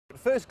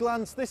first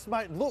glance, this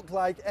might look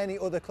like any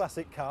other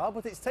classic car,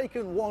 but it's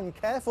taken one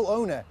careful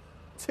owner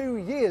 2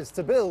 years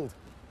to build.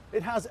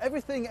 It has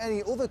everything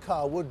any other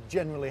car would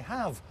generally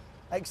have,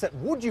 except,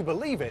 would you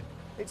believe it,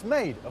 it's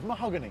made of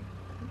mahogany.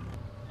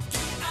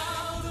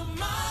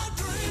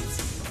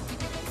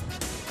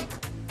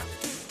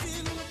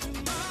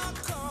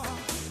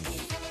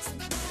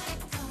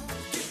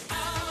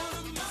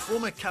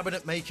 Former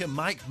cabinet maker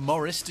Mike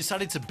Morris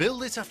decided to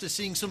build it after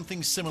seeing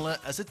something similar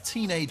as a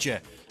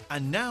teenager,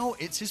 and now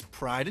it's his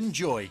pride and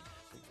joy.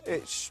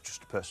 It's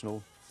just a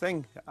personal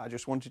thing. I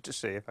just wanted to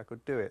see if I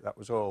could do it, that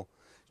was all.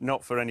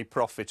 Not for any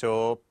profit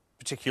or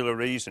particular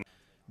reason.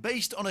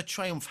 Based on a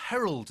Triumph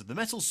Herald, the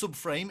metal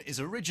subframe is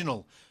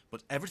original,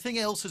 but everything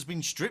else has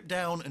been stripped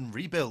down and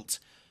rebuilt.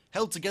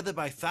 Held together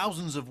by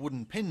thousands of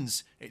wooden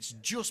pins, it's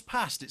just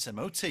passed its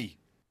MOT.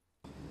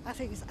 I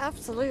think it's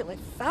absolutely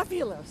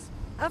fabulous.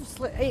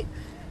 Absolutely.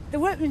 The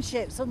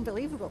workmanship's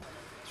unbelievable.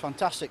 It's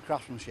fantastic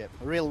craftsmanship,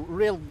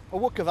 a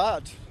work of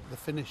art. The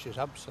finish is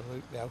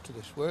absolutely out of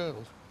this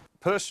world.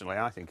 Personally,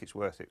 I think it's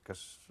worth it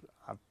because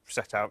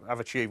I've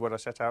achieved what I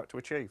set out to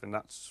achieve, and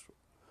that's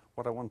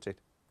what I wanted.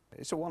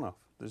 It's a one-off.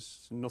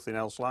 There's nothing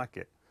else like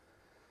it.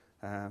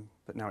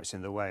 But now it's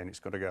in the way and it's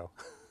got to go.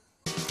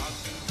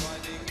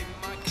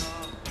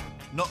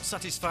 Not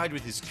satisfied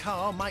with his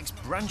car, Mike's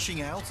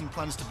branching out and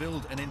plans to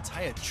build an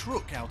entire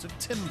truck out of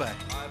timber.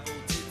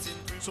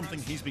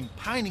 Something he's been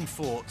pining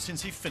for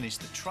since he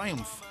finished the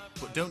Triumph.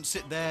 But don't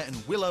sit there and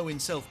willow in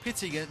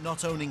self-pity at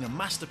not owning a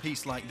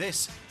masterpiece like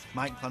this.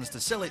 Mike plans to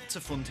sell it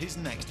to fund his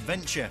next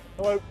venture.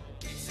 Hello.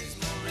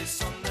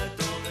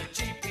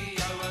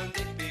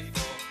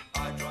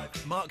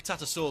 Mark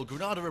Tattersall,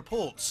 Granada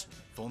Reports,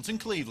 Thornton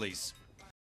Cleveley's.